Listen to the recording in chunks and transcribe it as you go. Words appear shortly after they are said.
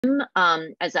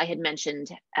As I had mentioned,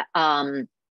 um,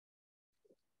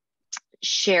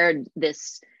 shared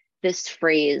this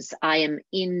phrase, I am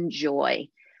in joy.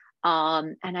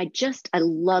 And I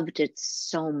loved it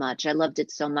so much. I loved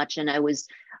it so much. And I was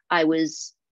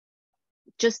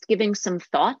just giving some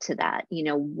thought to that,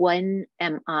 when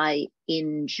am I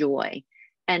in joy?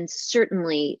 And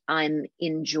certainly I'm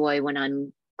in joy when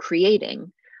I'm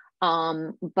creating.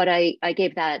 But I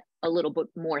gave that a little bit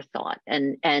more thought,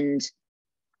 and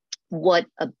what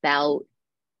about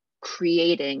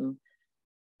creating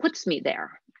puts me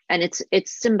there? And it's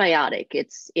symbiotic.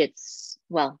 It's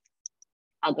well,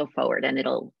 I'll go forward and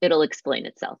it'll explain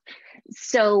itself.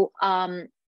 So I'm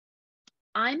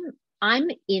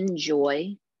I'm in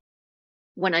joy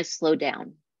when I slow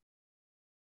down.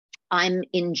 I'm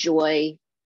in joy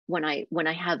when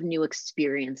I have new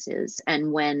experiences,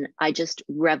 and when I just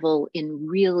revel in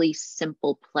really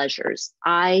simple pleasures.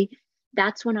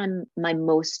 That's when I'm my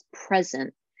most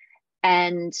present.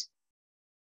 And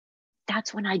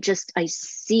that's when I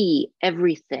see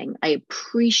everything. I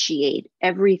appreciate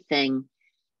everything,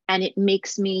 and it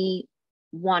makes me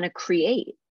want to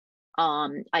create.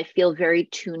 I feel very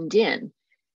tuned in.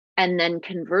 And then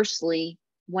conversely,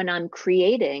 when I'm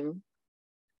creating,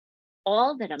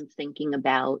 all that I'm thinking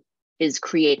about is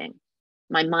creating.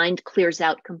 My mind clears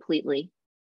out completely,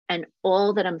 and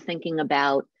all that I'm thinking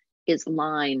about is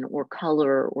line or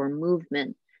color or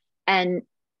movement. And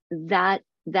that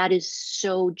is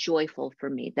so joyful for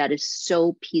me. That is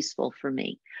so peaceful for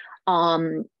me.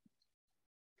 I'm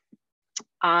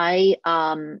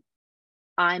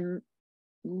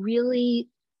really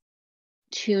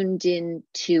tuned in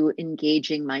to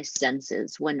engaging my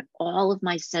senses. When all of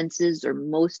my senses or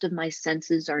most of my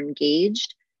senses are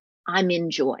engaged, I'm in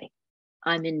joy.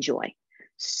 I'm in joy.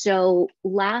 So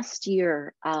last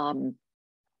year, I'm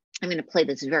going to play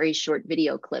this very short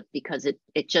video clip because it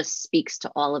just speaks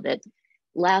to all of it.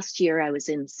 Last year, I was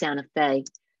in Santa Fe,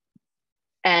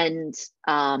 and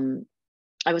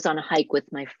I was on a hike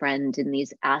with my friend in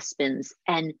these aspens,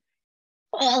 and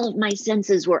all of my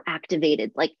senses were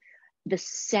activated, like the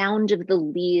sound of the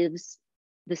leaves,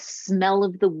 the smell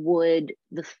of the wood,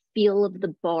 the feel of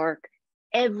the bark,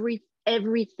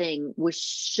 everything was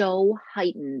so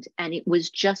heightened, and it was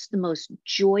just the most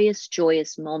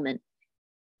joyous moment.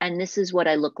 And this is what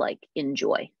I look like in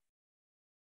joy.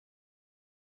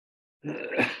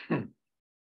 Beautiful.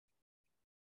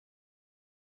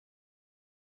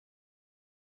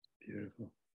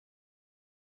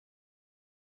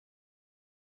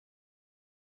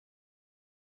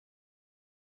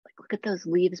 Like, look at those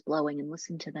leaves blowing and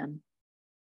listen to them.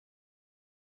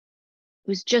 It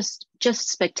was just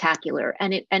spectacular,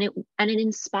 and it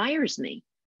inspires me.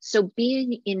 So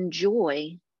being in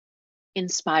joy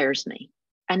inspires me,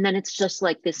 and then it's just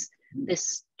like this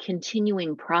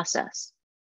continuing process.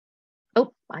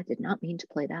 Oh, I did not mean to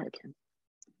play that again.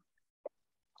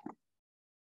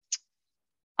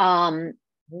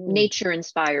 Nature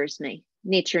inspires me.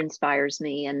 Nature inspires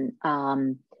me, and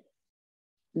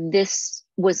this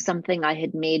was something I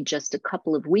had made just a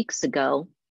couple of weeks ago.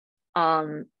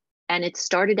 And it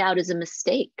started out as a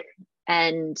mistake,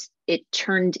 and it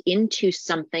turned into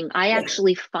something. I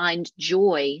actually find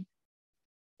joy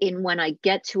in when I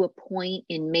get to a point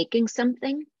in making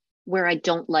something where I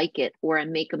don't like it or I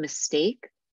make a mistake,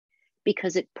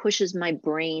 because it pushes my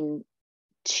brain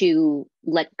to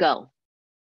let go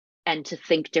and to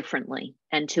think differently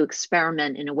and to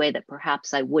experiment in a way that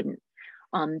perhaps I wouldn't.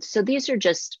 So these are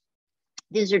just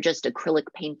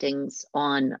acrylic paintings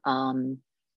on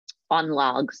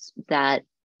logs that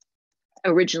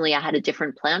originally I had a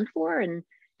different plan for, and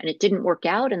it didn't work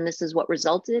out, and this is what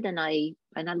resulted, and I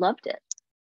loved it.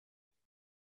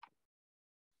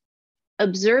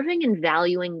 Observing and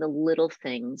valuing the little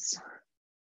things,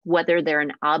 whether they're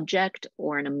an object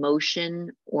or an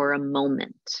emotion or a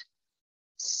moment.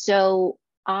 So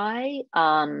when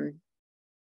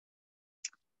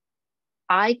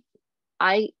I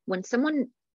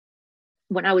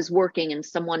was working and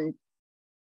someone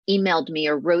emailed me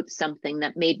or wrote something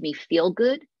that made me feel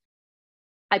good,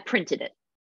 I printed it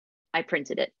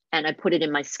and I put it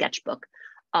in my sketchbook.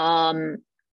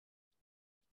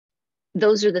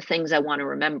 Those are the things I want to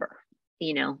remember,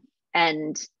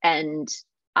 and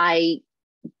I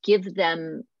give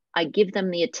them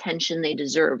the attention they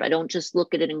deserve. I don't just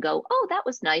look at it and go, oh, that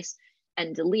was nice,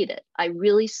 and delete it. I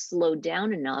really slow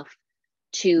down enough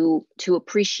to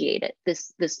appreciate it.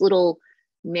 This little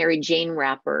Mary Jane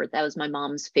wrapper, that was my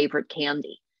mom's favorite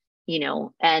candy,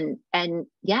 and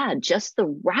yeah, just the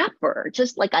wrapper,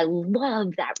 just like, I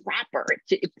love that wrapper.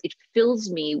 It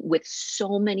fills me with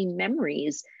so many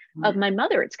memories of my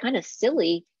mother. It's kind of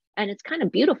silly And it's kind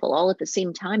of beautiful all at the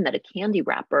same time that a candy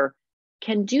wrapper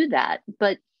can do that.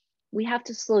 But we have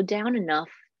to slow down enough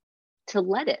to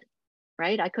let it,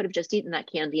 right? I could have just eaten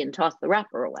that candy and tossed the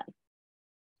wrapper away.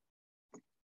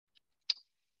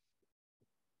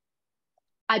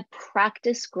 I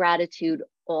practice gratitude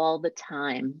all the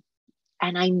time.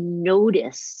 And I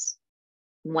notice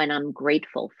when I'm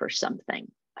grateful for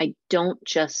something. I don't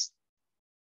just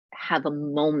have a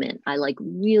moment. I like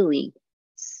really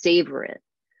savor it.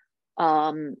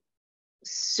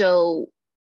 So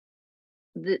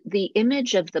the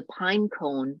image of the pine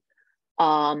cone,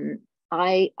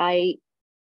 I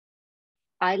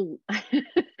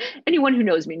anyone who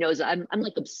knows me knows I'm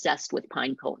like obsessed with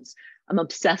pine cones. I'm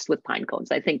obsessed with pine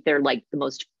cones. I think they're like the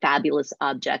most fabulous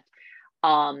object.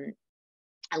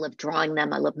 I love drawing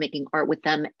them. I love making art with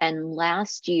them. And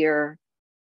last year,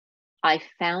 I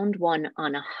found one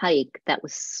on a hike that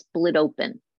was split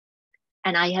open.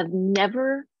 And I have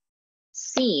never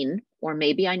seen, or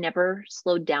maybe I never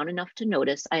slowed down enough to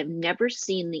notice, I have never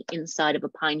seen the inside of a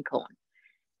pine cone.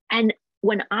 And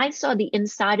when I saw the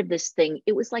inside of this thing,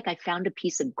 it was like I found a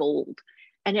piece of gold.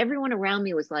 And everyone around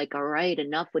me was like, all right,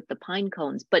 enough with the pine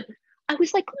cones. But I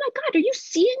was like, oh my God, are you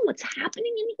seeing what's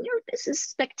happening in here? This is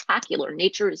spectacular.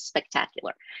 Nature is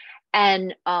spectacular.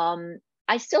 And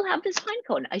I still have this pine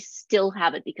cone. I still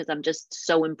have it because I'm just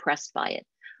so impressed by it.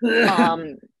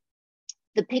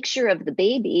 The picture of the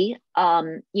baby,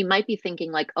 you might be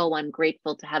thinking like, oh, I'm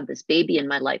grateful to have this baby in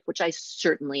my life, which I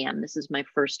certainly am. This is my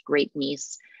first great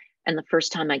niece and the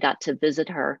first time I got to visit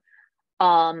her.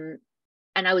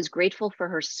 And I was grateful for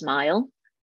her smile,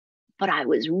 but I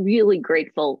was really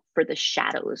grateful for the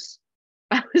shadows.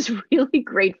 I was really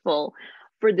grateful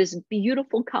for this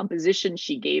beautiful composition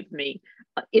she gave me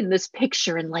in this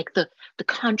picture, and like the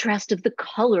contrast of the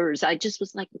colors. I just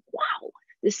was like, wow,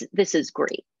 this is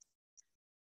great.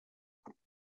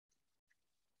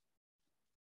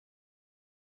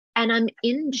 And I'm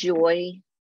in joy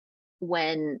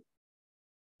when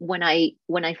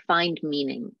I find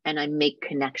meaning and I make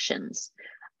connections.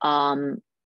 And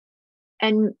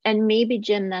maybe,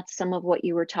 Jim, that's some of what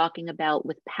you were talking about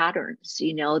with patterns,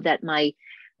 you know, that I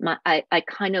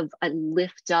kind of I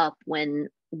lift up when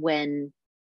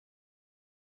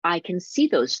I can see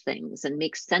those things and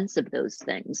make sense of those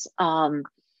things.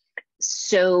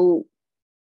 So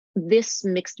this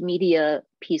mixed media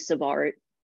piece of art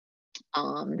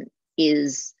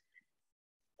is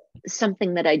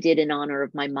something that I did in honor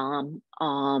of my mom.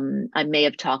 I may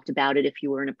have talked about it if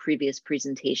you were in a previous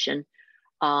presentation.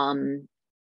 And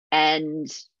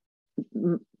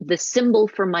the symbol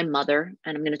for my mother,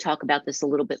 and I'm going to talk about this a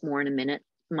little bit more in a minute,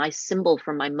 my symbol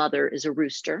for my mother is a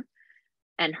rooster,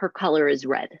 and her color is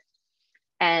red.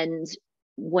 And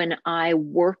when I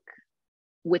work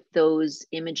with those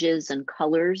images and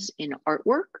colors in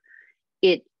artwork,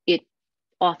 it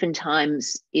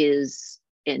oftentimes is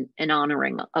an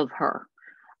honoring of her.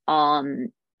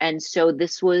 And so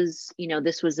this was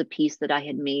a piece that I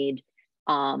had made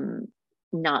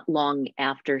not long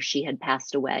after she had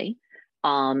passed away.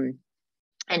 And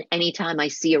anytime I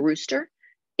see a rooster,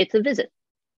 it's a visit.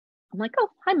 I'm like, oh,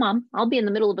 hi, Mom. I'll be in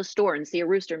the middle of a store and see a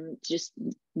rooster and just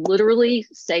literally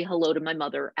say hello to my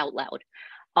mother out loud.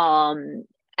 And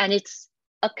it's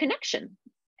a connection,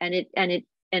 and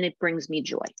it brings me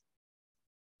joy.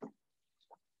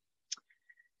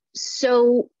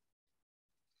 So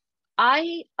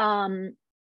I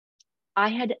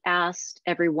had asked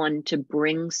everyone to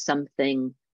bring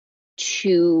something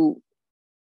to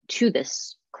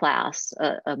this class,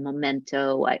 a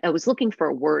memento. I was looking for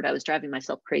a word. I was driving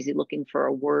myself crazy looking for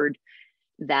a word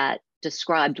that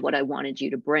described what I wanted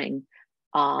you to bring.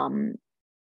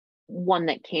 One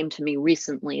that came to me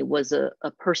recently was a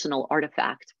personal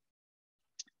artifact.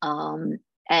 And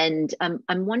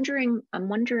I'm wondering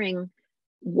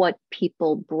what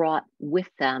people brought with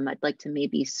them. I'd like to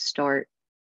maybe start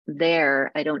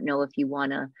there. I don't know if you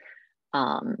want to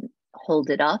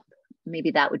hold it up.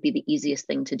 Maybe that would be the easiest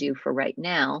thing to do for right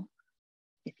now.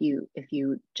 If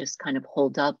you just kind of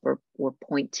hold up or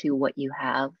point to what you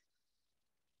have.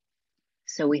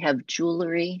 So we have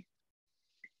jewelry,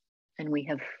 and we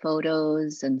have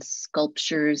photos and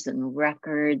sculptures and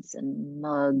records and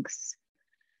mugs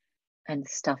and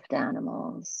stuffed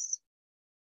animals.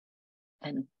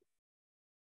 And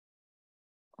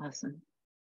awesome.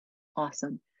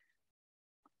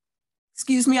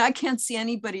 Excuse me, I can't see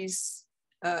anybody's,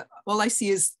 all I see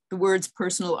is the words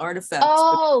personal artifacts.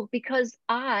 Oh, because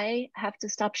I have to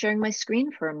stop sharing my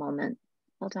screen for a moment.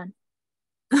 Hold on.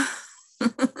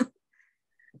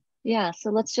 Yeah, so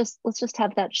let's just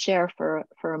have that share for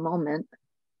a moment.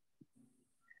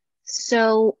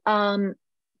 So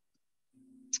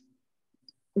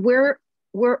we're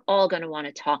we're all going to want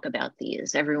to talk about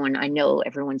these. Everyone, I know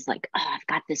everyone's like, oh, I've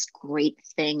got this great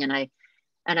thing and I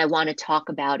want to talk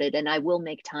about it, and I will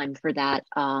make time for that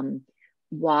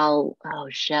while oh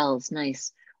shells,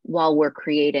 nice, while we're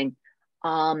creating.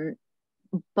 Um,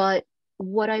 but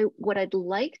what I'd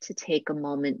like to take a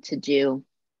moment to do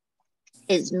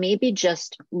is maybe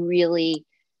just really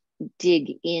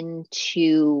dig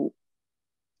into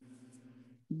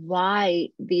why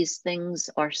these things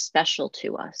are special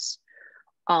to us.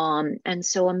 And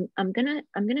so I'm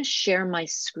gonna share my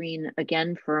screen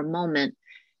again for a moment.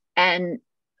 And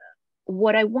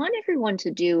what I want everyone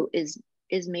to do is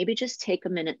maybe just take a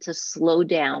minute to slow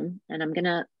down. And I'm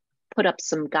gonna put up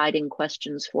some guiding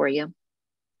questions for you.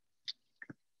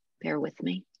 Bear with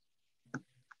me.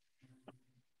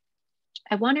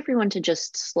 I want everyone to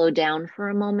just slow down for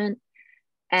a moment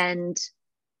and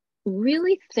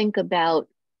really think about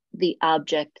the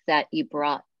object that you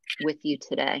brought with you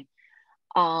today.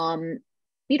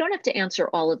 You don't have to answer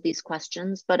all of these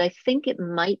questions, but I think it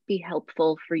might be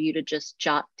helpful for you to just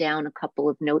jot down a couple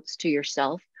of notes to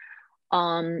yourself.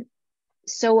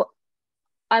 So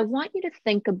I want you to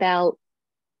think about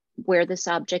where this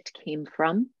object came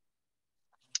from.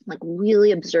 Like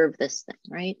really observe this thing,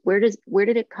 right? Where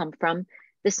did it come from?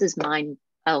 This is mine.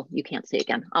 Oh, you can't see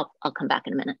again. I'll come back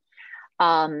in a minute.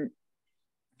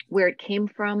 Where it came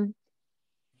from,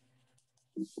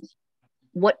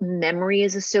 what memory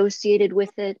is associated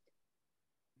with it.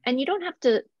 And you don't have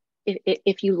to,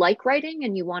 if you like writing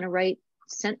and you want to write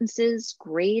sentences,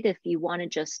 great. If you want to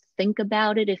just think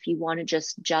about it, if you want to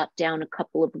just jot down a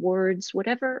couple of words,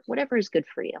 whatever is good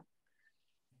for you.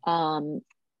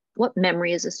 What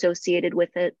memory is associated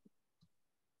with it?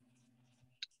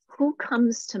 Who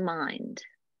comes to mind?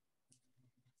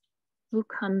 Who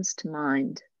comes to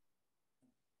mind?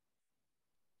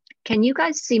 Can you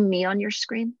guys see me on your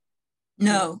screen?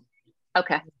 No.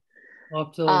 Okay.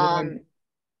 Up to the right.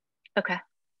 Okay.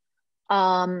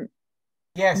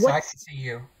 Yes, I can see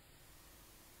you.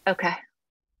 Okay.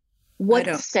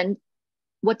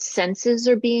 What senses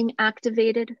are being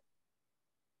activated?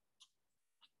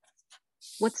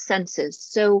 What senses?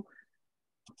 So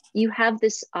you have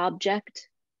this object.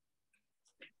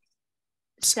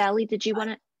 Sally, did you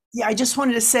want to? Yeah, I just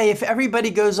wanted to say, if everybody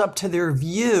goes up to their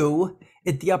view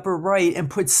at the upper right and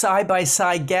puts side by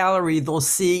side gallery, they'll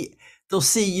see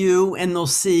you, and they'll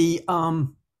see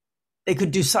they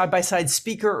could do side by side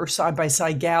speaker or side by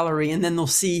side gallery, and then they'll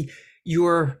see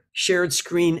your shared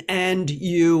screen and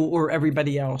you or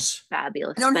everybody else.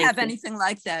 Fabulous. I don't have anything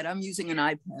like that. I'm using an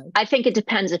iPad. I think it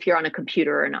depends if you're on a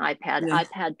computer or an iPad. Yeah.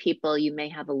 iPad people, you may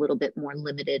have a little bit more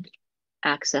limited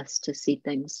access to see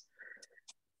things.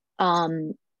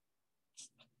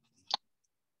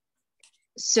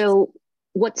 So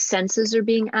what senses are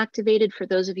being activated? For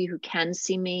those of you who can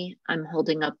see me, I'm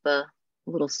holding up a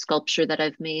little sculpture that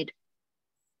I've made.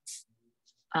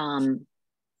 And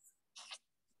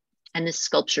this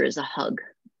sculpture is a hug.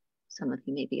 Some of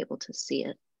you may be able to see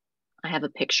it. I have a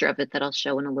picture of it that I'll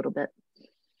show in a little bit.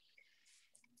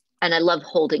 And I love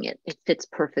holding it. It fits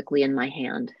perfectly in my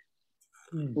hand.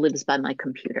 Lives by my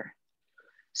computer.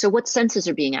 So what senses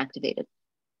are being activated?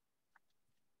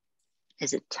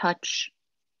 Is it touch?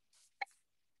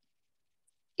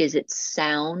 Is it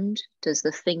sound? Does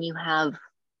the thing you have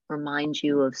remind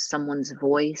you of someone's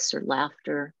voice or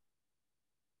laughter?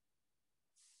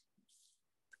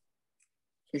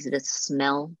 Is it a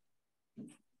smell?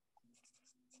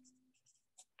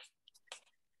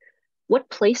 What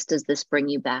place does this bring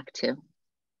you back to?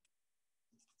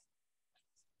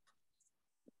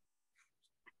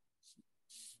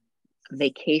 A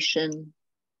vacation,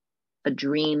 a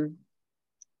dream,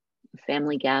 a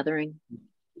family gathering?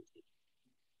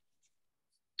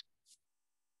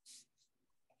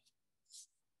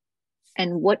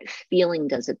 And what feeling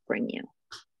does it bring you?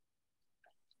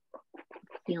 What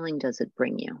feeling does it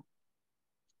bring you?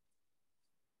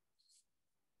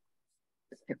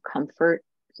 Is there comfort?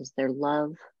 Is there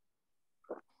love?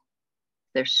 Is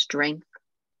there strength?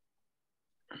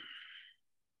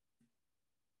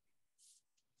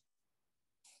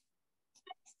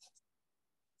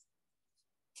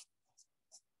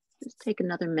 Just take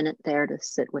another minute there to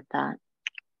sit with that.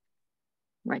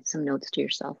 Write some notes to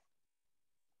yourself.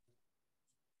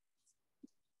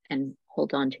 And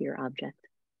hold on to your object.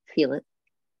 Feel it.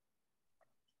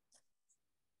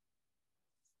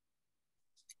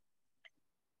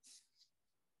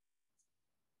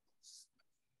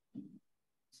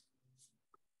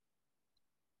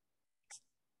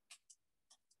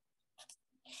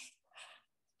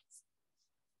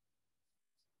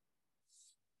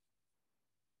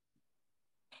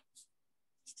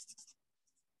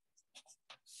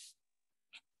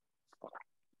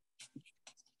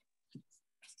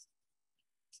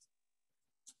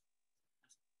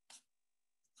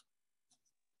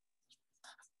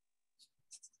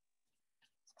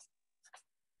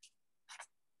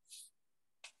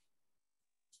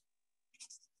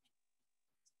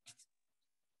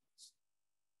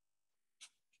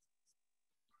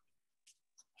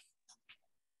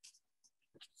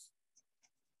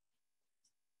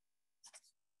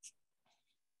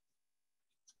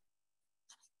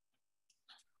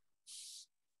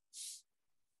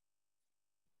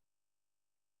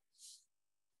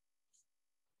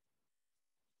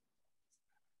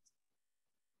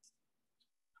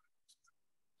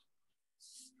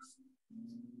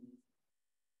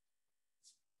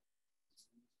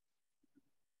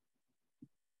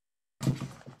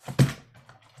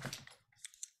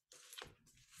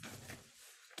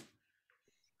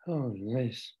 Oh,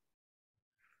 nice.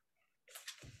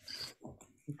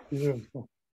 Beautiful.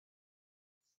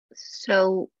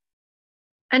 So,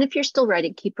 and if you're still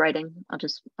writing, keep writing. I'll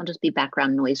just be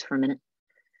background noise for a minute.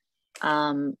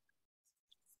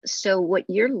 So what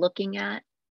you're looking at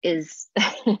is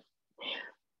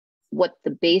what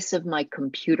the base of my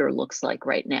computer looks like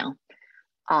right now.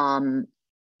 All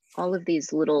of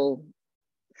these little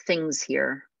things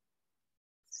here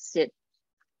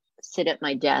sit at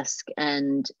my desk,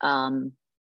 and I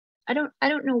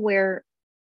don't know where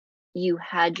you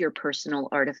had your personal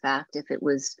artifact, if it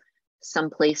was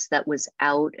someplace that was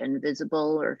out and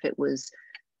visible, or if it was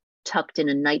tucked in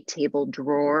a night table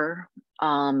drawer,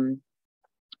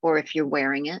 or if you're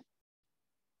wearing it.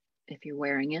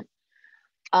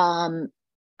 I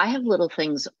have little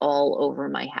things all over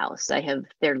my house.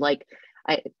 They're like,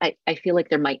 I feel like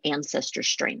they're my ancestor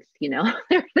strength, you know.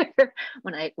 They're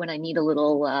when I need a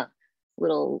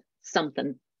little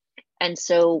something. And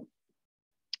so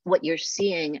what you're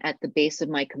seeing at the base of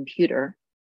my computer,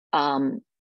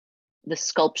 the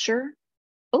sculpture,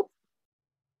 oh,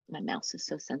 my mouse is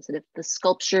so sensitive. The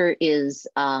sculpture is,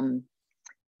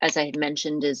 as I had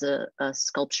mentioned, is a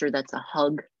sculpture that's a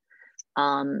hug.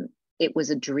 It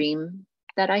was a dream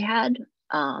that I had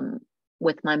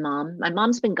with my mom. My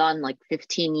mom's been gone like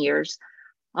 15 years.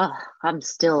 Oh, I'm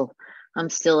still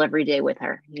every day with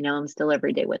her. You know, I'm still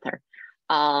every day with her.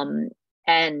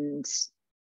 And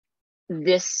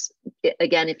this,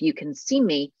 again, if you can see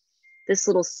me, this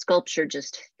little sculpture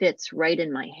just fits right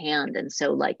in my hand. And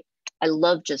so like, I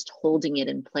love just holding it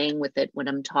and playing with it when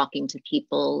I'm talking to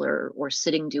people or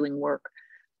sitting doing work.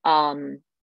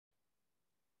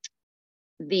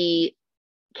 The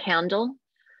candle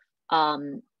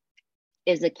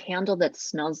is a candle that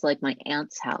smells like my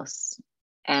aunt's house.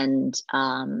 And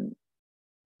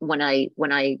when I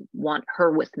want her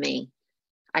with me,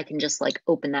 I can just like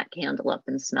open that candle up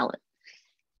and smell it.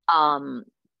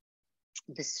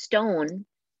 The stone,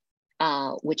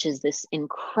 which is this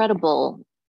incredible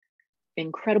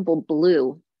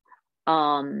blue,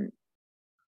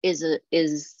 is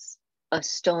a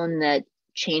stone that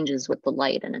changes with the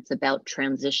light, and it's about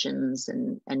transitions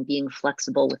and being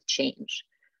flexible with change.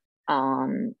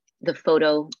 The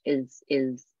photo is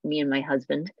me and my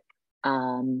husband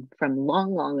from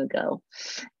long ago,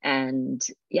 and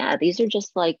yeah, these are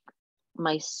just like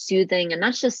my soothing, and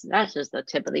that's just the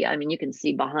tip of the, I mean, you can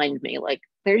see behind me, like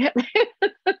there's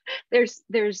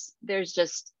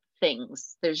just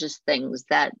things,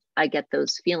 that I get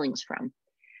those feelings from.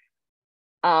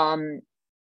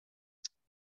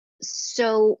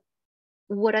 So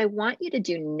what I want you to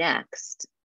do next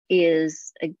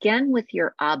is, again, with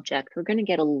your object, we're going to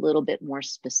get a little bit more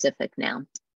specific now.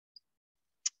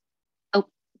 Oh,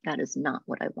 that is not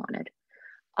what I wanted.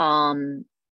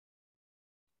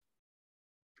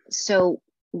 So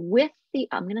with the,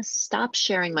 I'm going to stop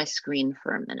sharing my screen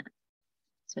for a minute.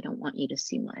 So I don't want you to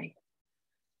see my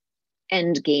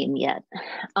end game yet.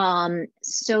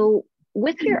 So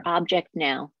with your object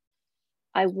now,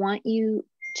 I want you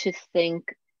to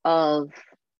think of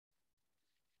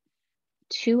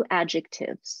 2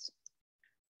 adjectives.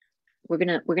 We're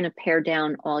gonna pare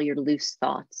down all your loose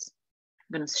thoughts.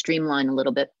 I'm gonna streamline a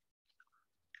little bit.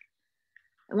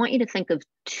 I want you to think of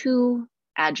 2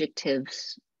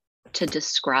 adjectives to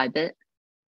describe it.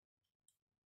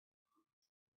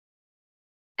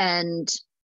 And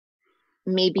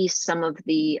maybe some of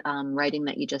the writing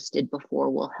that you just did before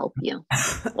will help you.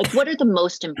 Like, what are the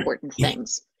most important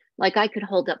things? Like, I could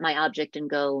hold up my object and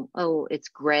go, oh, it's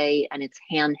gray and it's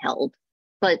handheld,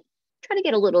 but try to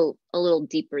get a little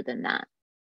deeper than that,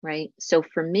 right? So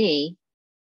for me,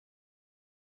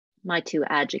 my 2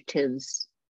 adjectives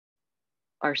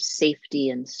are safety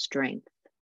and strength.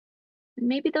 And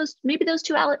maybe those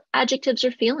 2 adjectives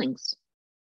are feelings.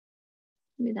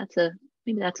 Maybe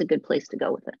that's a good place to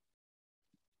go with it.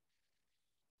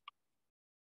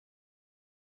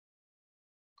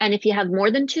 And if you have more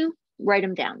than 2, write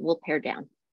them down. We'll pare down.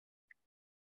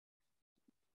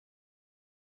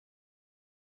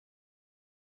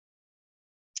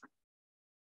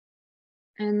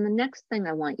 And the next thing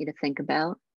I want you to think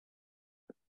about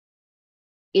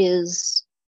is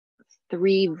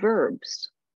 3 verbs.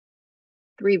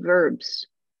 3 verbs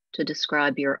to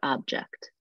describe your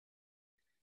object.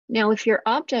 Now, if your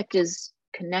object is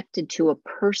connected to a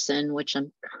person, which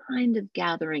I'm kind of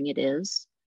gathering it is,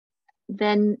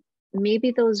 then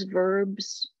maybe those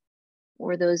verbs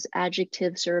or those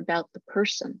adjectives are about the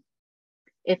person.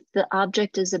 If the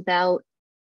object is about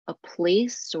a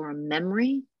place or a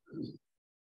memory,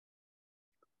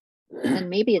 then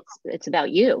maybe it's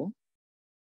about you.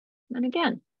 And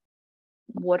again,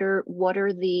 what are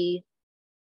the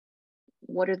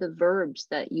what are the verbs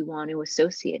that you want to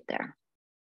associate there?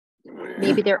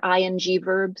 Maybe they're ing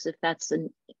verbs if that's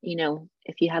an, you know,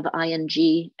 if you have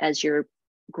ing as your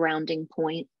grounding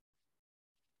point.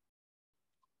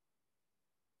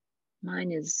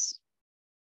 Mine is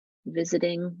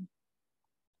visiting,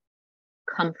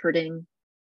 comforting,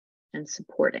 and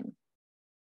supporting.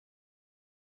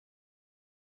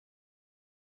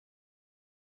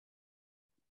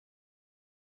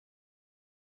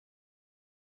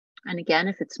 And again,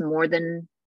 if it's more than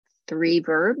 3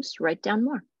 verbs, write down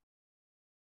more.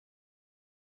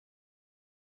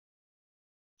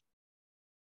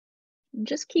 And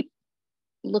just keep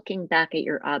looking back at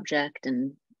your object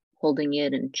and holding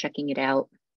it and checking it out.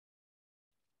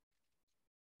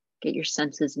 Get your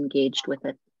senses engaged with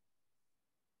it.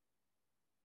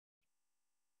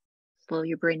 Slow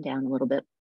your brain down a little bit.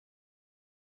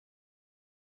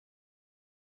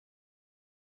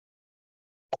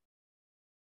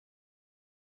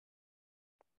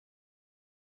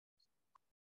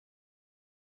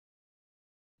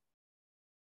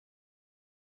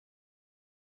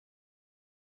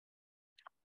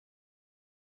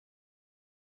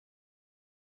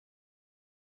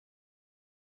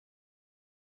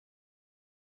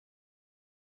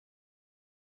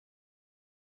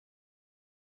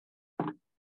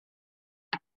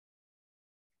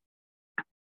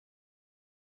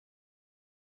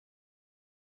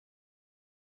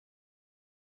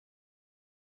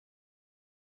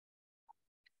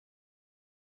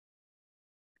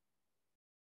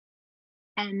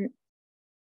 And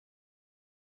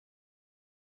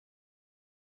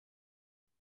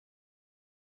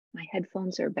my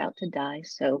headphones are about to die,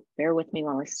 so bear with me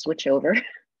while I switch over.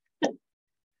 Can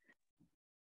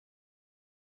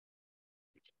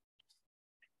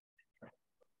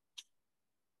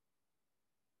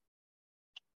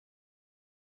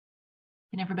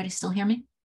everybody still hear me?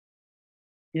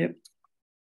 Yep.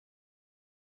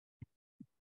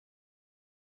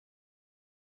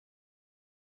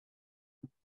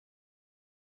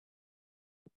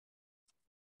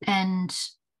 And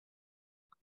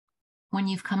when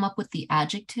you've come up with the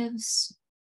adjectives,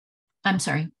 I'm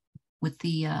sorry, with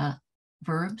the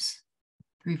verbs,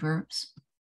 3 verbs,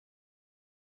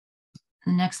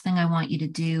 the next thing I want you to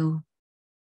do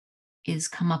is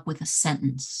come up with a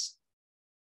sentence.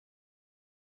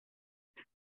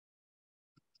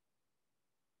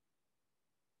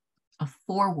 A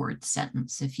 4-word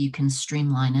sentence, if you can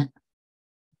streamline it.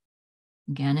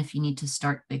 Again, if you need to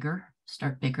start bigger,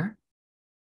 start bigger.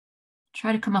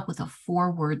 Try to come up with a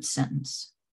 4-word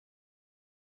sentence.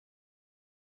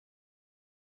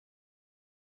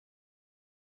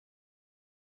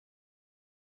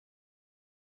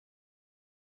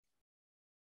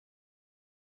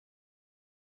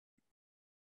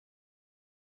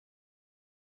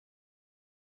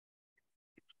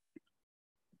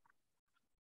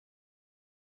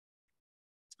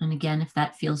 And again, if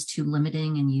that feels too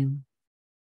limiting and you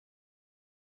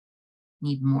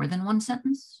need more than 1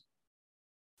 sentence,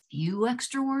 few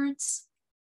extra words,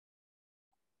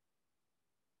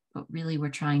 but really we're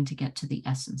trying to get to the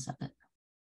essence of it.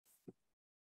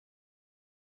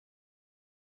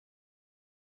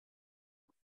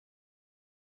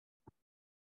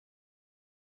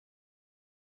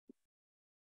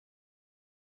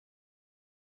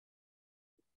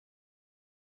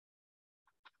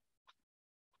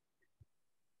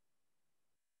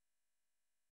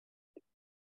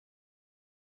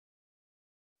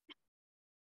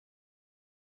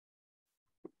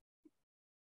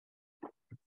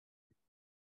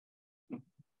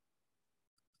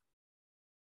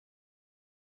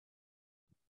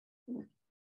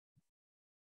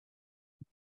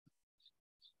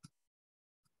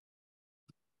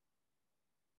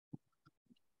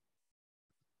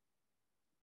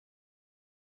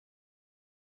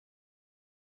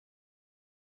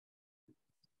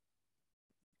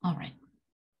 All right.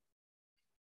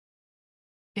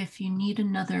 If you need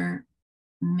another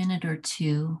minute or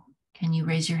 2, can you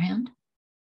raise your hand?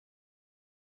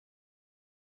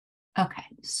 Okay,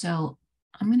 so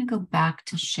I'm going to go back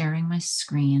to sharing my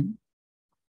screen.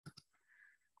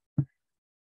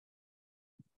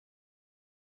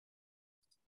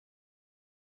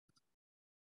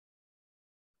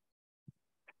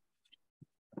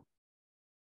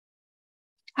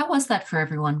 How was that for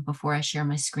everyone before I share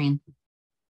my screen?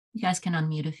 You guys can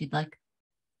unmute if you'd like.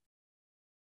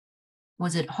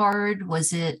 Was it hard?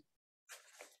 Was it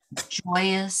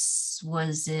joyous?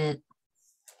 Was it,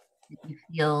 did you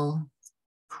feel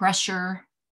pressure?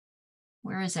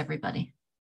 Where is everybody?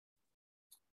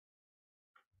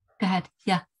 Go ahead.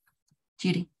 Yeah,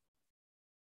 Judy.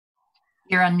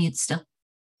 You're on mute still.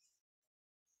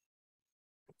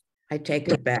 I take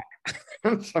it back.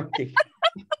 I'm sorry.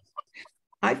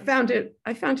 I found it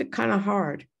kind of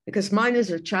hard because mine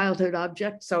is a childhood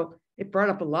object. So it brought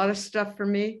up a lot of stuff for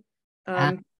me.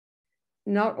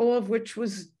 Not all of which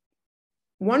was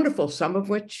wonderful, some of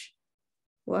which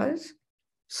was.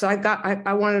 So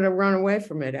I wanted to run away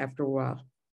from it after a while.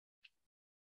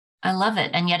 I love it.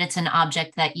 And yet it's an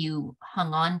object that you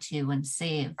hung on to and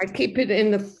saved. I keep it in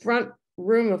the front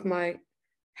room of my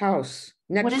house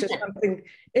next to something.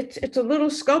 It's a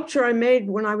little sculpture I made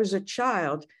when I was a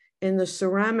child in the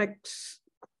ceramics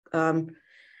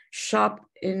shop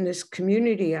in this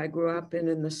community I grew up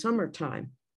in the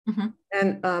summertime. Mm-hmm.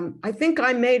 And I think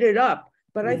I made it up,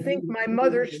 but I think my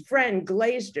mother's friend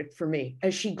glazed it for me,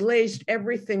 as she glazed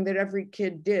everything that every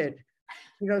kid did.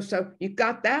 You know, so you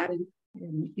got that?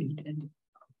 You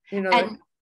know. And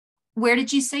where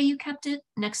did you say you kept it?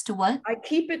 Next to what? I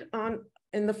keep it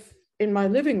in my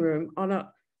living room on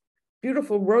a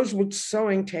beautiful rosewood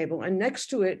sewing table, and next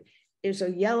to it is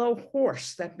a yellow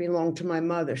horse that belonged to my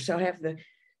mother. So I have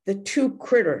the two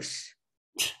critters.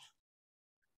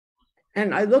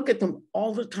 And I look at them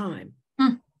all the time.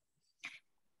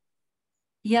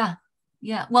 Yeah.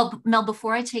 Yeah. Well, Mel,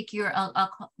 before I take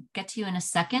I'll get to you in a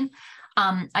second.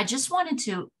 I just wanted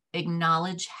to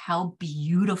acknowledge how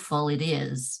beautiful it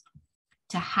is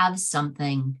to have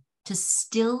something, to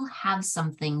still have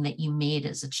something that you made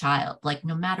as a child. Like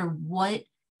no matter what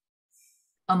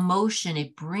emotion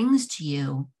it brings to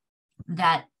you,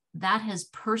 that has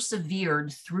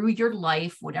persevered through your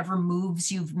life, whatever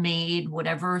moves you've made,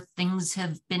 whatever things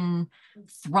have been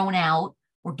thrown out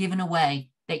or given away,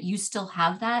 that you still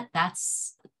have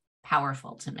that's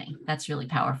powerful to me. That's really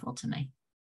powerful to me.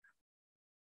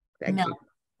 Thank Mel. you.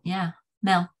 Yeah,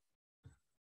 Mel.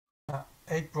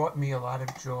 It brought me a lot of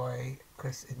joy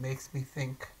because it makes me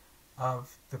think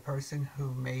of the person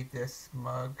who made this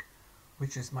mug,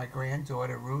 which is my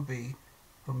granddaughter, Ruby,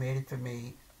 who made it for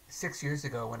me 6 years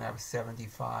ago when I was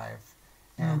 75.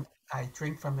 And I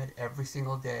drink from it every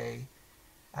single day.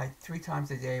 3 times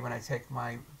a day when I take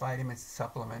my vitamins and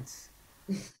supplements,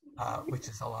 which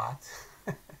is a lot.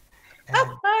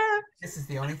 And this is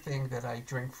the only thing that I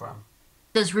drink from.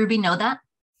 Does Ruby know that?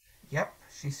 Yep,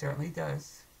 she certainly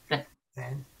does. Good.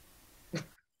 And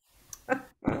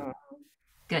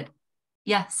Good.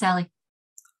 Yeah, Sally.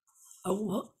 Oh,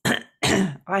 well,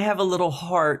 I have a little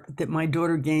heart that my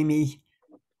daughter gave me.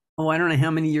 Oh, I don't know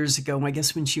how many years ago. I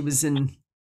guess when she was in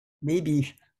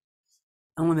maybe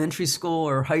elementary school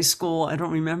or high school. I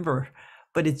don't remember,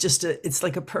 but it's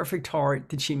like a perfect heart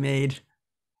that she made.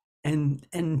 And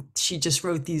she just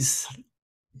wrote these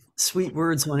sweet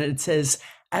words on it. It says,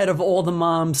 "Out of all the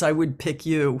moms, I would pick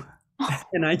you."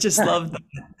 And I just love that.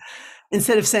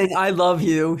 Instead of saying, "I love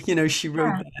you," she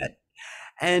wrote that.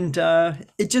 And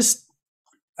it just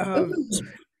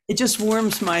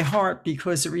warms my heart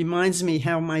because it reminds me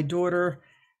how my daughter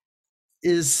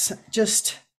is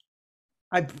just,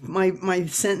 my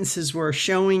sentences were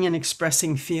showing and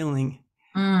expressing feeling.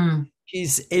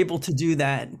 She's able to do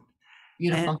that.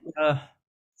 Beautiful. And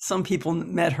some people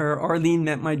met her. Arlene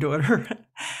met my daughter.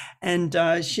 And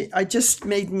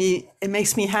it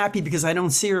makes me happy because I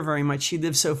don't see her very much. She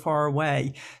lives so far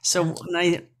away. So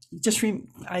when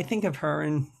I think of her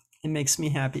and it makes me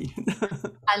happy.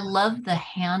 I love the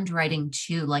handwriting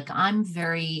too. Like I'm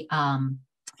very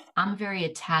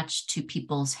attached to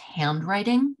people's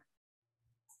handwriting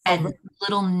and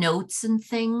little notes and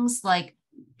things, like,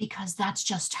 because that's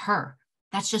just her.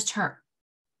 That's just her.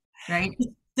 Right.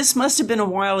 This must have been a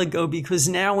while ago because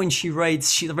now when she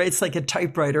writes like a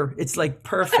typewriter. It's like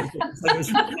perfect. So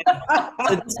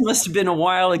this must have been a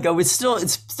while ago. It's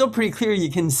still pretty clear. You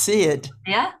can see it.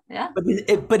 Yeah, yeah.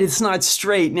 But it's not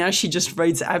straight. Now she just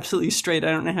writes absolutely straight.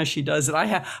 I don't know how she does it.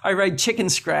 I write chicken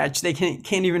scratch. They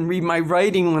can't even read my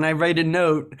writing when I write a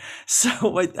note.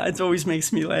 So it always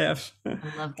makes me laugh. I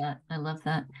love that. I love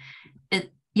that.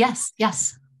 Yes.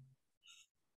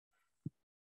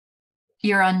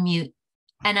 You're on mute.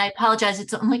 And I apologize.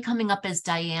 It's only coming up as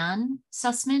Diane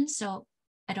Sussman, so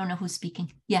I don't know who's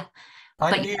speaking. Yeah.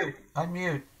 Unmute,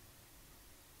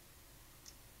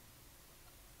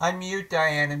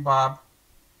 Diane and Bob.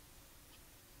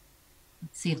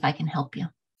 Let's see if I can help you.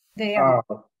 There.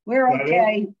 We're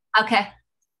okay. Okay.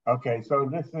 Okay, so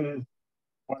this is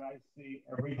what I see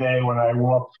every day when I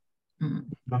walk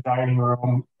the dining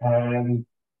room, and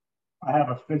I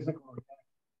have a physical reaction.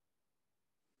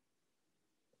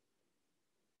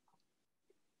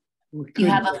 You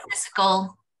have a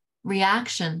physical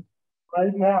reaction.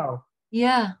 Right now.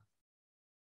 Yeah.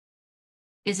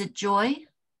 Is it joy?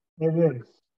 It is.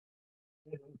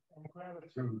 It is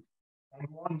gratitude and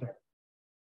wonder.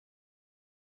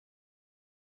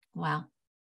 Wow.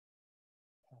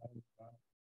 And,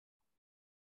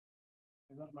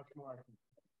 there's not much more I can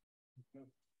say.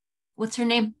 What's her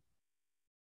name?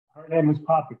 Her name is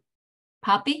Poppy.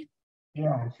 Poppy?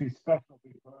 Yeah, and she's special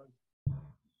because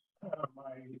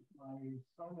my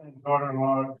son and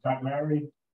daughter-in-law got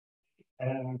married,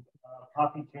 and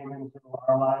Poppy came into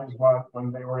our lives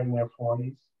when they were in their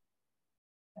 40s.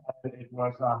 And it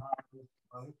was a high-risk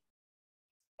birth.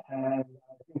 And I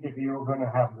think if you were going to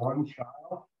have one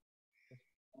child,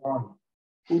 one.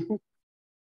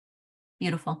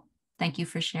 Beautiful. Thank you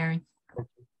for sharing.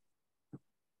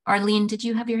 Arlene, did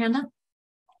you have your hand up?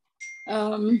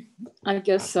 I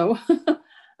guess so.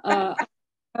 I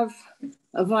have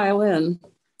a violin.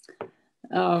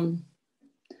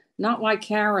 Not like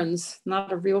Karen's,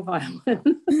 not a real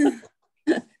violin.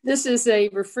 This is a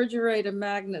refrigerator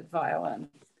magnet violin.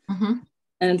 Mm-hmm.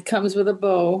 And it comes with a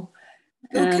bow.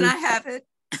 Ooh, can I have it?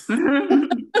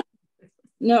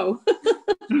 No.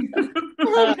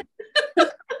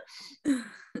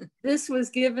 This was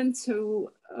given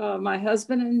to my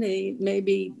husband and me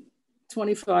maybe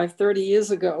 25, 30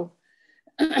 years ago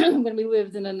when we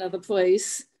lived in another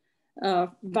place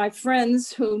by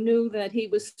friends who knew that he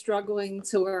was struggling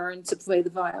to learn to play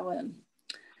the violin.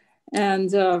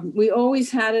 And we always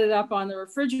had it up on the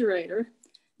refrigerator,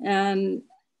 and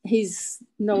he's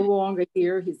no longer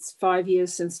here. It's 5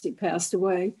 years since he passed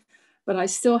away, but I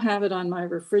still have it on my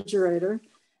refrigerator.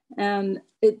 And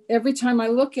every time I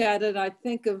look at it, I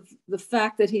think of the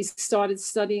fact that he started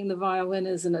studying the violin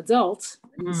as an adult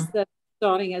instead of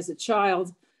starting as a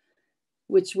child,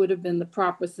 which would have been the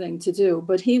proper thing to do.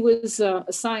 But he was a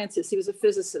scientist, he was a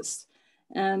physicist.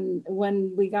 And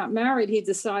when we got married, he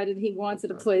decided he wanted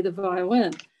to play the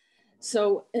violin.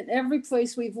 So in every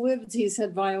place we've lived, he's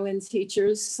had violin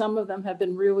teachers. Some of them have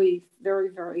been really very,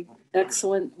 very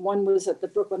excellent. One was at the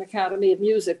Brooklyn Academy of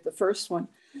Music, the first one.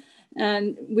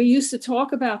 And we used to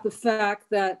talk about the fact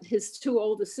that his two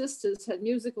older sisters had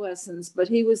music lessons, but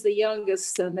he was the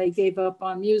youngest and they gave up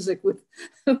on music with,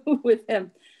 with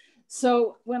him.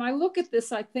 So when I look at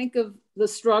this, I think of the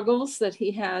struggles that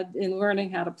he had in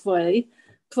learning how to play,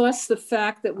 plus the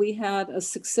fact that we had a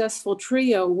successful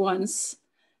trio once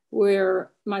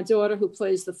where my daughter, who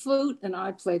plays the flute, and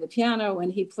I play the piano,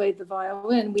 and he played the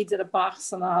violin. We did a Bach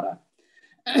sonata.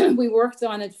 We worked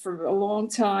on it for a long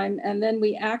time. And then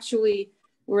we actually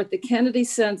were at the Kennedy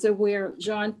Center where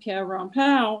Jean-Pierre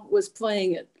Rampal was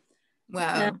playing it.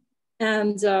 Wow.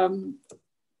 And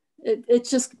it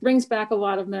just brings back a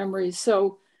lot of memories.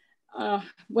 So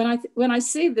when I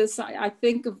see this, I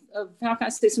think of how can I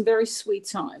say, some very sweet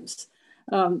times.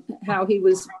 How he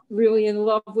was really in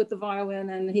love with the violin,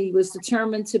 and he was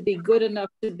determined to be good enough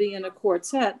to be in a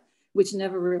quartet, which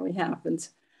never really happened.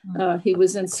 He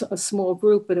was in a small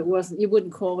group, but it wasn't, you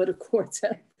wouldn't call it a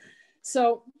quartet.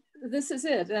 So this is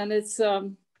it. And it's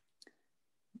a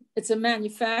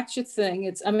manufactured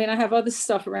thing. I mean, I have other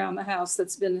stuff around the house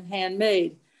that's been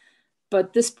handmade,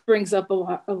 but this brings up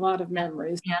a lot of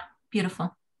memories. Yeah,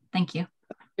 beautiful. Thank you.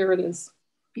 Here it is.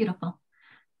 Beautiful.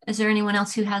 Is there anyone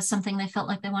else who has something they felt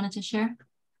like they wanted to share?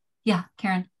 Yeah,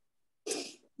 Karen.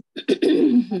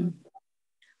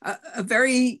 A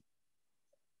very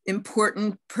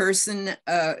important person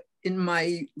in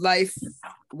my life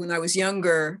when I was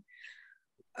younger,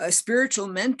 a spiritual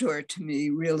mentor to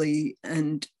me, really,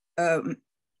 and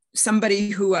somebody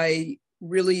who I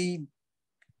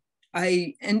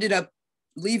ended up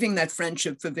leaving that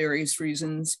friendship for various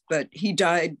reasons, but he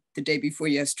died the day before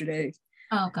yesterday.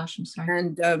 Oh gosh, I'm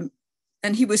sorry.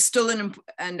 And he was still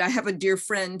and I have a dear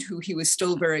friend who he was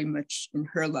still very much in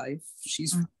her life.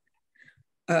 She's,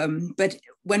 but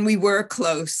when we were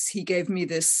close, he gave me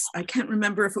this, I can't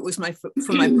remember if it was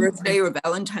for my birthday or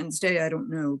Valentine's Day, I don't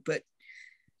know, but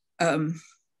I've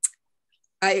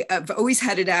always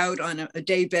had it out on a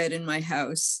day bed in my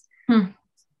house,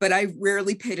 but I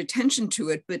rarely paid attention to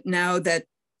it. But now that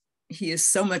he is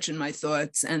so much in my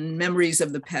thoughts and memories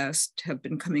of the past have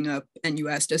been coming up, and you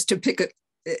asked us to pick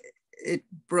it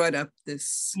brought up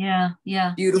this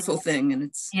beautiful thing, and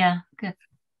it's good.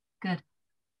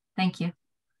 Thank you.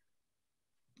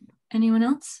 Anyone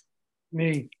else?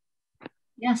 Me.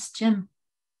 Yes, Jim.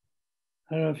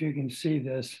 I don't know if you can see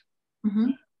this. Mm-hmm.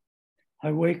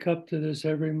 I wake up to this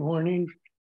every morning.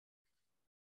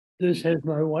 This has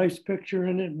my wife's picture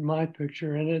in it and my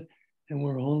picture in it, and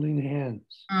we're holding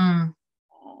hands.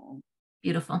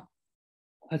 Beautiful.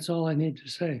 That's all I need to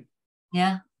say.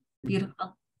 Yeah,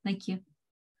 beautiful. Thank you.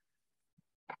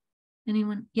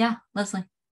 Anyone? Yeah, Leslie.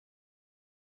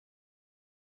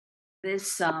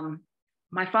 This,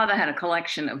 my father had a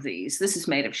collection of these. This is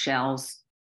made of shells.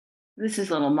 This is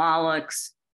little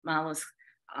mollusks.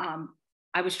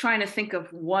 I was trying to think of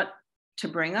what to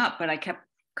bring up, but I kept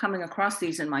coming across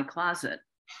these in my closet.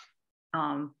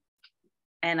 And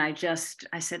I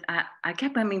said, I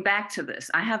kept coming back to this.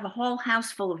 I have a whole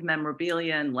house full of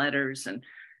memorabilia and letters and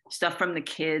stuff from the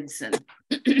kids.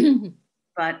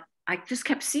 But I just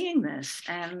kept seeing this.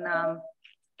 And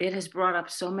it has brought up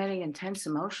so many intense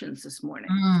emotions this morning.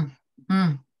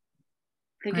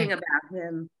 Thinking about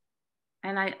him.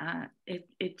 And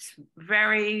it's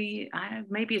very,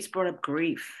 maybe it's brought up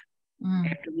grief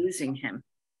after losing him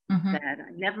that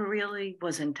I never really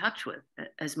was in touch with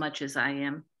as much as I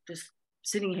am just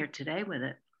sitting here today with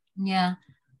it. Yeah.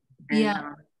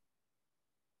 And,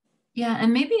 yeah.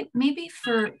 And maybe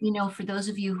for, for those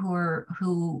of you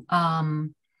who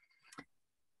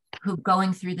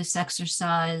going through this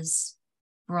exercise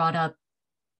brought up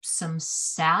some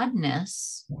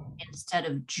sadness instead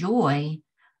of joy,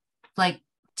 like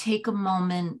take a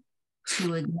moment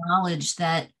to acknowledge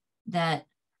that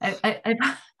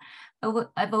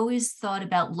I've always thought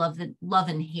about love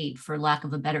and hate, for lack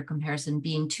of a better comparison,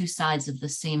 being two sides of the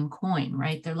same coin,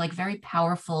 right? They're like very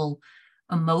powerful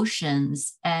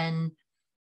emotions, and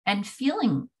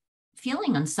feeling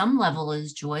on some level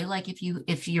is joy. Like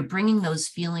if you're bringing those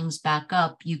feelings back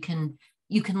up, you can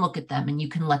look at them and you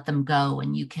can let them go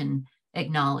and you can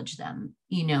acknowledge them,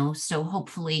 so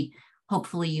hopefully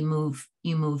you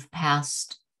move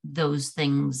past those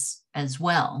things as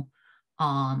well.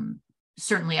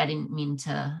 Certainly I didn't mean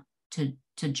to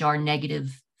jar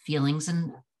negative feelings,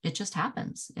 and it just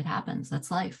happens. It happens. That's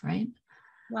life, right?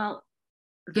 Well,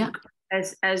 yeah.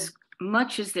 As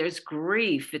much as there's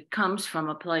grief, it comes from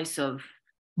a place of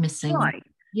missing joy.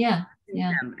 Yeah.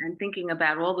 And thinking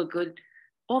about all the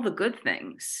good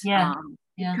things. Yeah.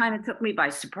 It kind of took me by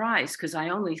surprise because I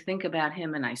only think about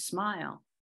him and I smile.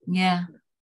 Yeah.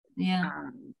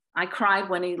 I cried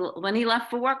when he left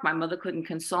for work. My mother couldn't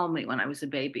console me when I was a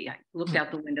baby. I looked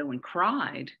out the window and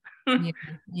cried. And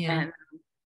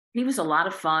he was a lot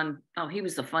of fun. Oh, he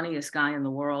was the funniest guy in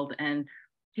the world. And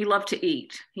he loved to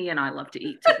eat. He and I loved to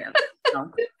eat together.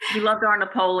 So he loved our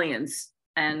Napoleons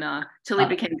and till he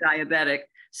became diabetic.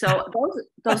 So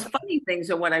those funny things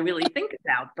are what I really think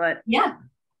about. But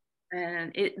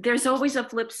and there's always a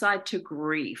flip side to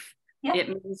grief. It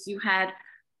means you had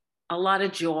a lot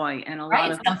of joy and a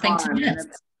lot of fun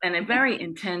and a very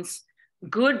intense,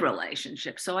 good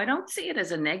relationship. So I don't see it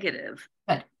as a negative.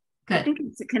 Good. I think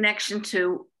it's a connection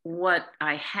to what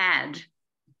I had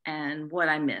and what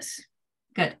I miss.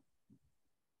 Good.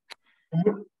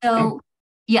 So,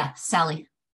 yeah, Sally.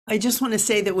 I just want to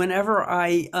say that whenever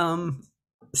I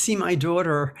see my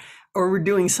daughter or we're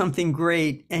doing something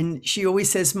great, and she always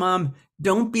says, "Mom,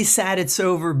 don't be sad it's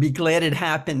over, be glad it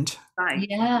happened." Right.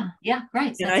 Yeah,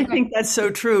 right. And I think that's so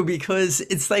true, because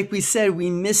it's like we said, we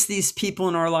miss these people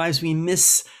in our lives. We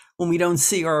miss when we don't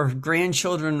see our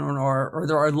grandchildren or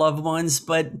our loved ones,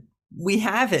 but we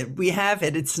have it.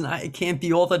 It can't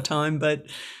be all the time, but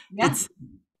it's,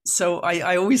 so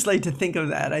I always like to think of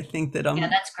that. I think that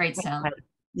that's great, Sally.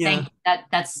 Thank you.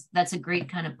 That's a great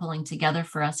kind of pulling together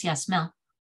for us. Yes, Mel.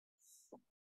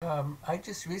 I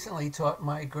just recently taught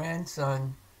my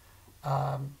grandson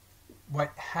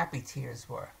what happy tears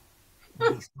were.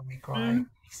 When he saw me cry,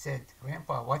 he said,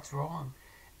 "Grandpa, what's wrong?"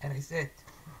 And I said,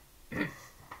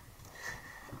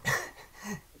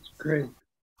 Great.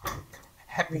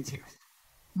 Happy tears.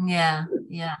 Yeah.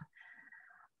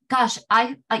 Gosh,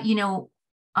 I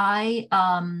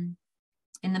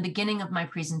in the beginning of my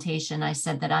presentation, I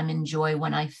said that I'm in joy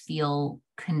when I feel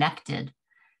connected,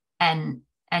 and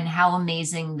how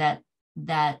amazing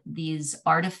that these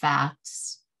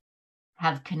artifacts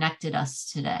have connected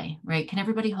us today, right? Can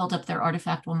everybody hold up their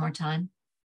artifact one more time?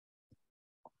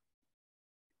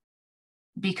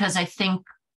 Because I think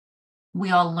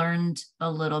we all learned a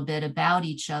little bit about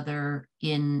each other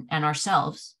and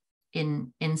ourselves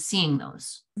in seeing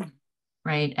those,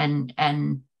 right? And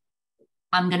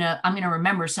I'm gonna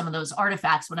remember some of those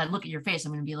artifacts when I look at your face.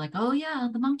 I'm gonna be like, oh yeah,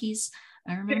 the monkeys.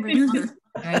 I remember the monkeys,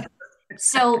 right?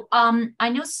 So I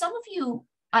know some of you,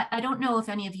 I don't know if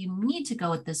any of you need to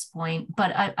go at this point,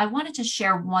 but I wanted to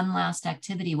share one last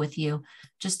activity with you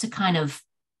just to kind of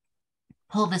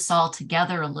pull this all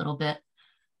together a little bit.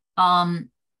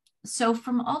 So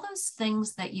from all those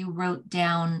things that you wrote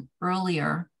down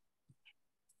earlier,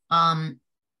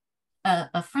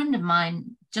 a friend of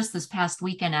mine just this past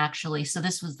weekend, actually, so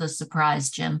this was the surprise,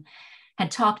 Jim,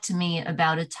 had talked to me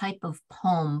about a type of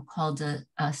poem called a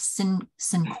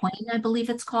cinquain, I believe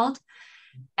it's called.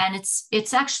 And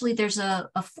it's actually, there's a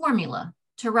formula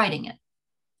to writing it.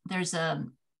 There's a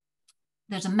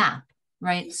map,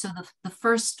 right? So the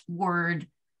first word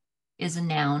is a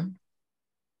noun.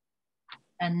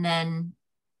 And then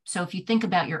So if you think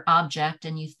about your object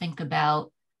and you think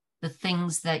about the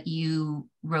things that you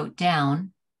wrote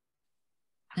down,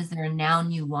 is there a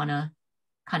noun you want to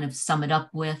kind of sum it up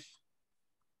with?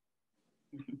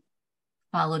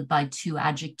 Followed by 2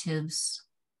 adjectives,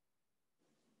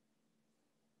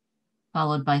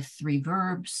 followed by 3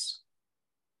 verbs,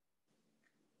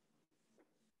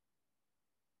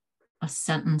 a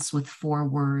sentence with 4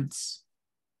 words,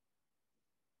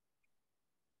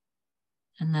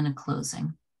 and then a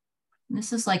closing. And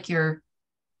this is like your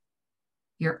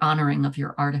honoring of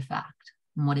your artifact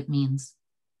and what it means.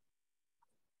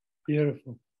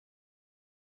 Beautiful.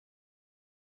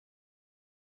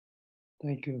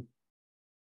 Thank you.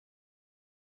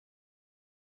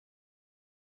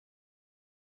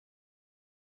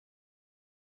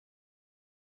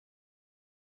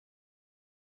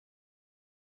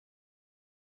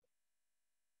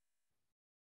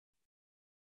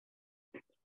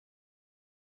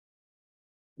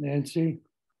 Nancy?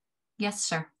 Yes,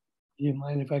 sir. Do you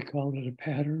mind if I called it a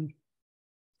pattern?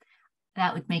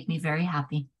 That would make me very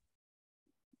happy.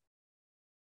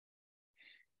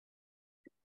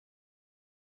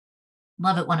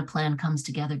 Love it when a plan comes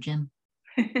together, Jim.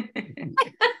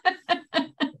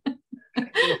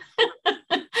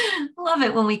 Love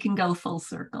it when we can go full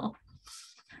circle.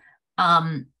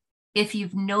 If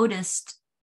you've noticed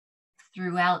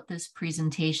throughout this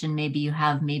presentation, maybe you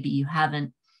have, maybe you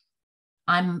haven't,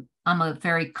 I'm a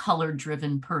very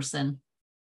color-driven person.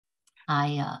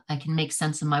 I can make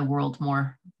sense of my world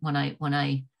more when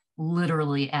I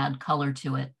literally add color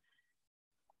to it.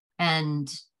 And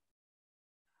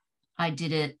I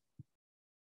did it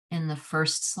in the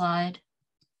first slide.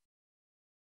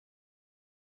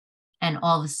 And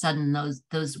all of a sudden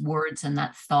those words and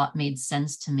that thought made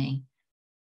sense to me,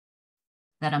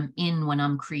 that I'm in when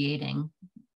I'm creating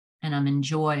and I'm in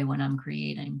joy when I'm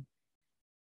creating.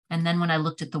 And then when I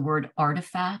looked at the word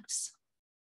artifacts,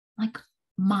 like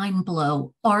mind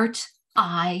blow,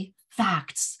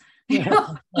 facts. You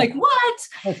know, like what?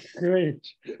 That's great.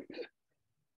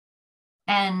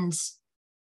 And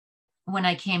when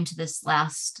I came to this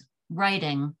last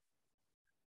writing,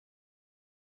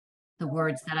 the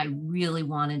words that I really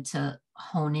wanted to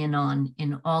hone in on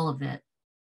in all of it,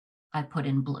 I put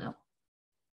in blue.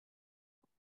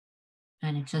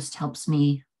 And it just helps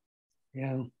me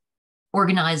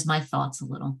organize my thoughts a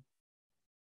little.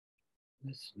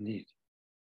 That's neat.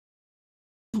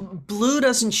 Blue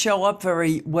doesn't show up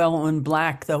very well on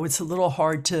black, though. It's a little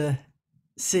hard to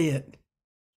see it.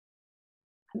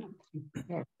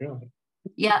 Not really.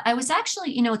 Yeah, I was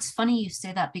actually, you know, it's funny you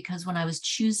say that, because when I was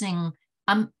choosing,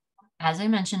 as I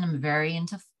mentioned, I'm very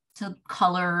into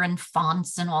color and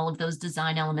fonts and all of those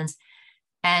design elements.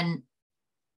 And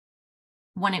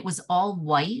when it was all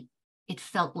white, it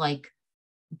felt like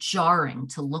jarring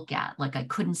to look at, like I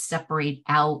couldn't separate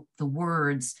out the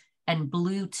words. And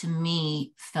blue to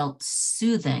me felt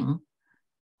soothing.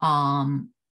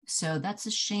 So that's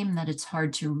a shame that it's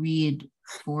hard to read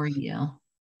for you.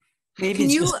 Maybe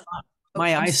it's just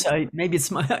my eyesight. Maybe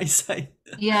it's my eyesight.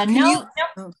 Yeah,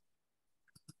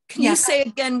 Can you say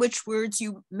again which words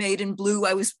you made in blue?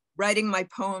 I was writing my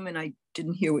poem and I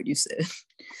didn't hear what you said.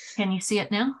 Can you see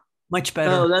it now? Much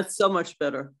better. Oh, that's so much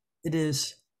better. It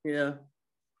is. Yeah.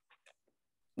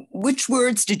 Which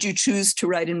words did you choose to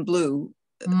write in blue?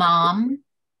 Mom.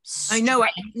 I know.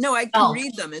 I can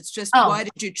read them. It's just, why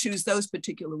did you choose those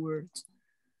particular words?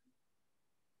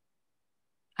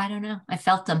 I don't know. I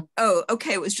felt them. Oh,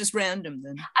 okay. It was just random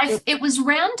then. It was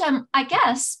random, I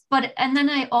guess. And then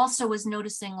I also was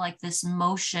noticing like this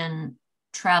motion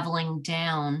traveling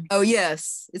down. Oh,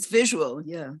 yes. It's visual.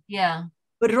 Yeah. Yeah.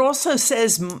 But it also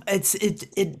says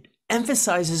it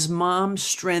emphasizes mom's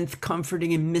strength,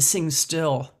 comforting and missing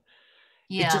still.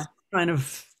 Yeah. It's just kind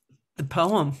of the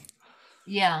poem.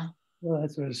 Yeah. Well,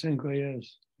 that's what it simply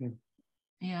is.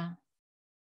 Yeah.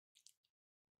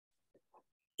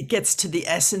 It gets to the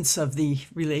essence of the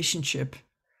relationship.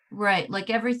 Right. Like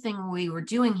everything we were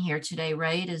doing here today,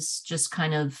 right, is just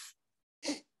kind of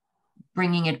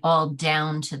bringing it all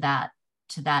down to that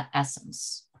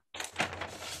essence.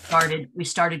 We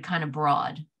started kind of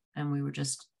broad, and we were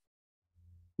just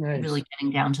really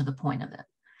getting down to the point of it.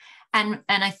 And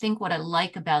I think what I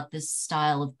like about this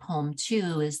style of poem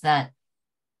too is that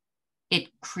it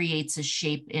creates a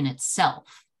shape in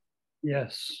itself.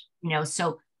 Yes. You know,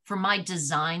 so for my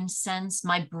design sense,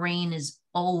 my brain is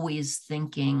always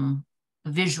thinking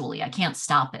visually. I can't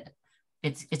stop it.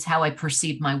 It's how I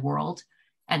perceive my world.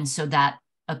 And so that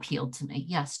appealed to me.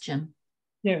 Yes, Jim.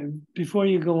 Yeah, before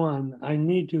you go on, I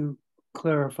need to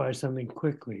clarify something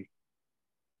quickly.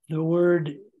 The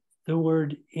word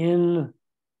in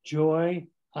joy,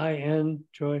 I-N,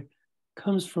 joy,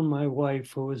 comes from my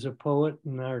wife, who is a poet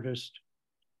and artist.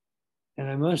 And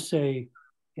I must say,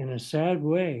 in a sad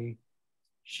way,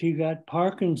 she got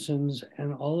Parkinson's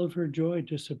and all of her joy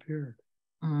disappeared.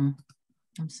 I'm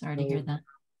sorry to hear that.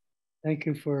 Thank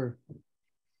you for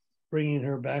bringing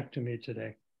her back to me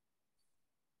today.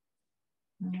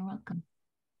 You're welcome.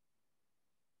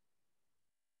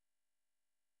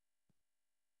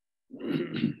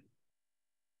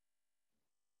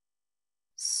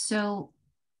 So,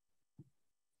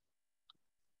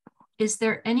 is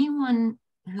there anyone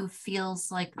who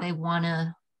feels like they want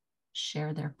to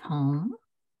share their poem?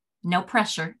 No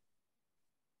pressure,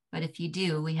 but if you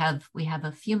do, we have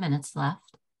a few minutes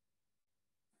left.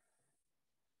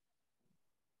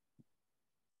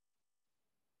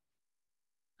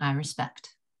 I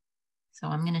respect. So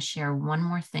I'm going to share one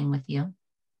more thing with you.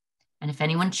 And if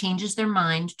anyone changes their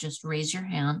mind, just raise your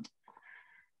hand.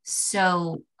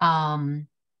 So my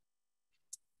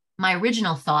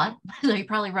original thought, so you're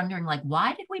probably wondering, like,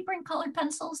 why did we bring colored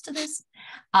pencils to this?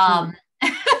 My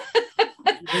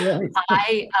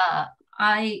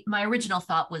original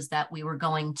thought was that we were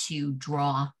going to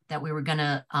draw, that we were going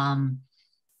to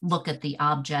look at the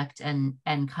object and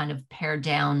kind of pare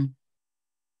down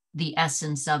the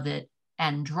essence of it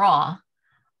and draw.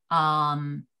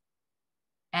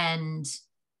 And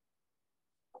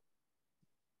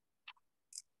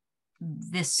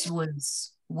this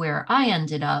was where I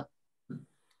ended up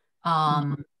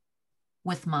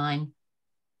with mine.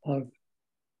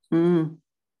 Beautiful.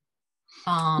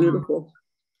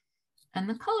 And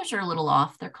the colors are a little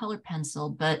off. They're colored pencil,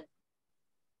 but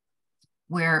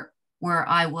where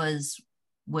I was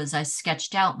I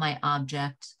sketched out my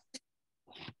object.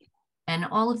 And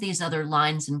all of these other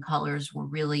lines and colors were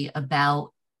really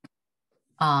about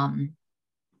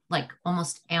like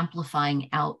almost amplifying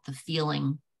out the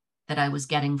feeling that I was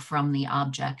getting from the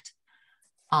object.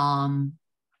 And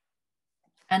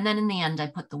then in the end, I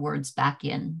put the words back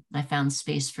in. I found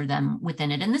space for them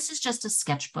within it. And this is just a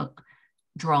sketchbook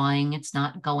drawing. It's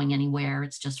not going anywhere.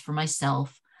 It's just for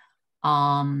myself.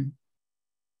 But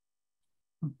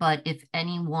if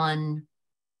anyone,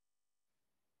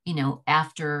 you know,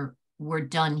 after we're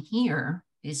done here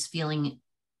is feeling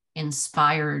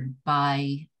inspired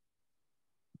by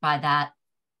that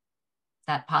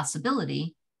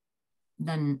possibility,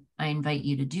 then I invite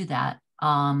you to do that.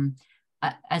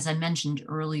 As I mentioned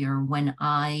earlier, when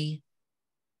I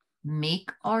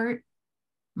make art,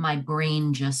 my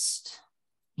brain just,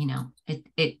 you know,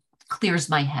 it clears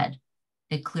my head.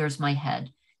 It clears my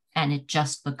head, and it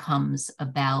just becomes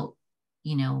about,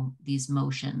 you know, these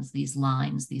motions, these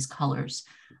lines, these colors.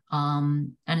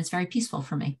 And it's very peaceful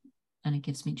for me, and it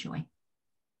gives me joy.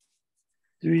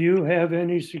 Do you have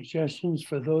any suggestions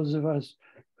for those of us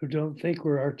who don't think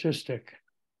we're artistic?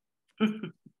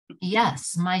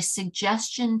 Yes, my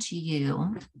suggestion to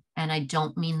you, and I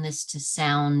don't mean this to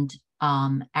sound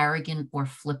arrogant or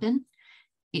flippant,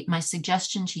 my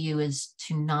suggestion to you is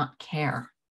to not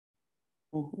care.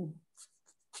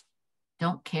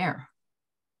 Don't care.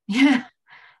 Yeah,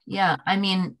 yeah. I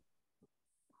mean,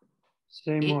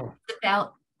 say more.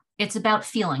 It's about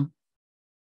feeling.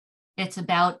 It's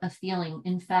about a feeling.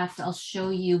 In fact, I'll show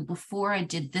you before I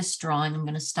did this drawing. I'm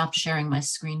going to stop sharing my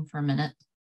screen for a minute.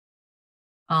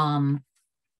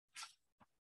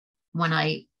 When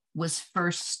I was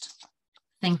first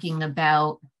thinking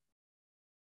about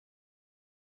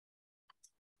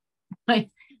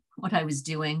what I was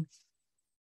doing,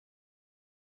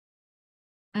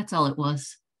 that's all it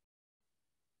was.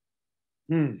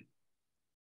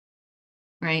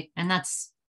 Right. And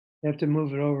that's. You have to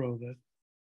move it over a little bit.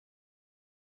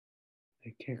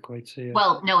 I can't quite see it.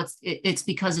 Well, no, it's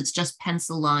because it's just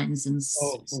pencil lines and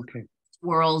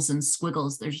swirls and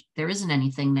squiggles. There isn't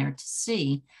anything there to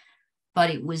see, but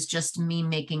it was just me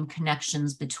making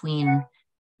connections between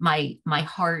my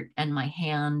heart and my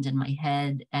hand and my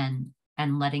head and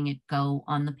letting it go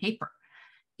on the paper.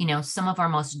 You know, some of our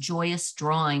most joyous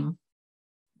drawing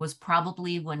was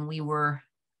probably when we were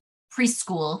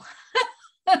preschool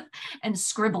and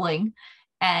scribbling,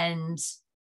 and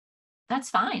that's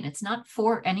fine. It's not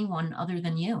for anyone other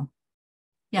than you.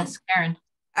 Yes, Karen.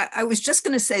 I was just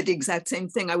going to say the exact same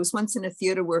thing. I was once in a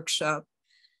theater workshop,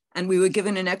 and we were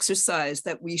given an exercise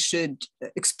that we should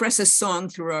express a song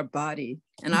through our body.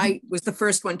 And I was the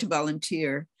first one to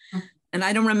volunteer. And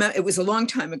I don't remember, it was a long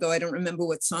time ago. I don't remember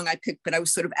what song I picked, but I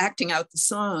was sort of acting out the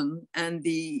song. And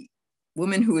the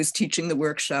woman who was teaching the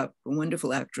workshop, a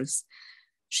wonderful actress,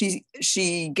 she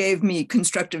gave me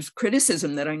constructive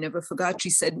criticism that I never forgot. She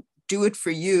said, do it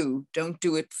for you, don't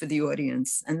do it for the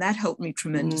audience. And that helped me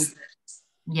tremendously.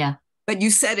 Yeah. But you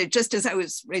said it just as I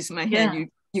was raising my hand,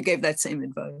 you gave that same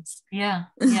advice. Yeah.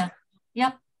 Yeah.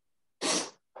 Yep.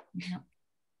 Yep.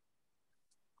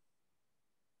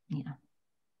 Yeah.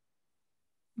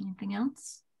 Anything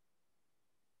else?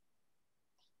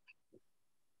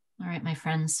 All right, my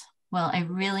friends. Well, I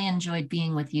really enjoyed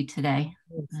being with you today.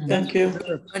 Thank you.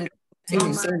 Thank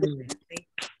you.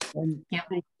 And, yeah.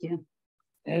 Thank you.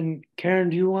 And Karen,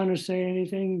 do you want to say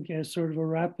anything as sort of a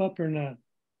wrap up or not?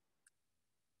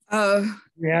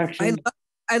 Reaction?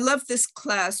 I love this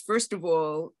class. First of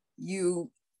all,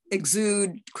 you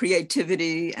exude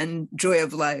creativity and joy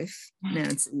of life,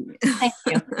 Nancy. Thank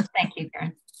you. Thank you,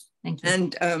 Karen. Thank you.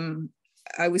 And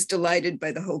I was delighted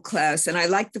by the whole class. And I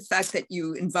like the fact that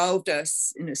you involved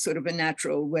us in a sort of a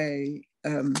natural way.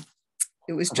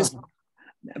 It was just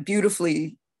a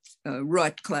beautifully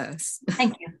wrought class.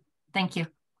 Thank you. Thank you.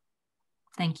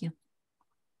 Thank you.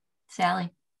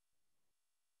 Sally.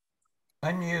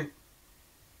 Unmute.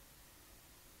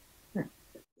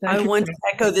 I want to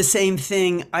echo the same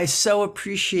thing. I so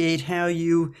appreciate how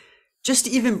you just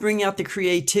even bring out the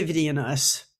creativity in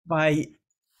us by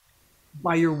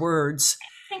your words.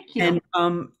 Thank you. And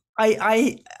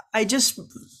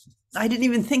I didn't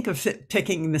even think of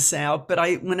picking this out, but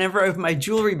whenever I have my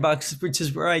jewelry box, which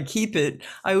is where I keep it,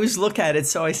 I always look at it.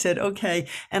 So I said, okay.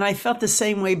 And I felt the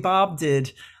same way Bob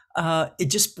did. It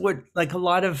just brought like a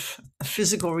lot of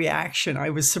physical reaction.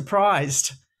 I was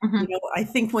surprised. Mm-hmm. You know, I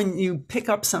think when you pick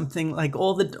up something like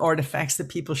all the artifacts that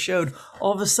people showed,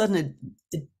 all of a sudden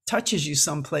it touches you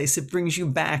someplace. It brings you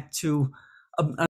back to a